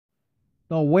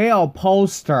The whale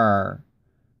poster.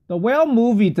 The whale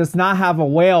movie does not have a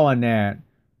whale in it,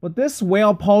 but this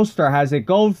whale poster has a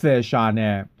goldfish on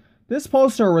it. This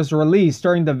poster was released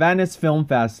during the Venice Film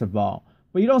Festival,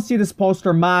 but you don't see this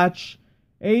poster much.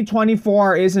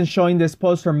 A24 isn't showing this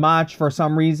poster much for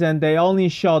some reason. They only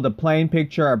show the plain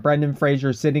picture of Brendan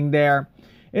Fraser sitting there.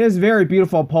 It is a very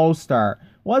beautiful poster.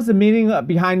 What's the meaning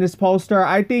behind this poster?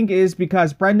 I think it is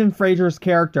because Brendan Fraser's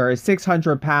character is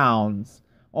 600 pounds,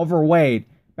 overweight,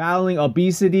 battling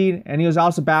obesity, and he was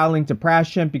also battling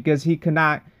depression because he could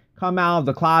not come out of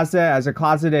the closet as a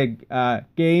closeted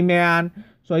gay man.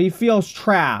 So he feels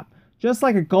trapped, just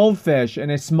like a goldfish in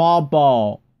a small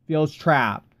bowl feels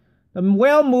trapped. The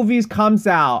Whale movie comes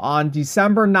out on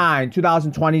December 9,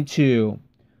 2022.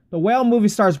 The Whale movie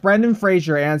stars Brendan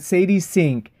Fraser and Sadie,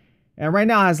 and right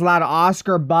now has a lot of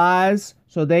Oscar buzz,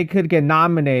 so they could get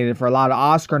nominated for a lot of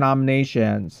Oscar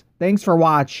nominations. Thanks for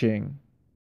watching.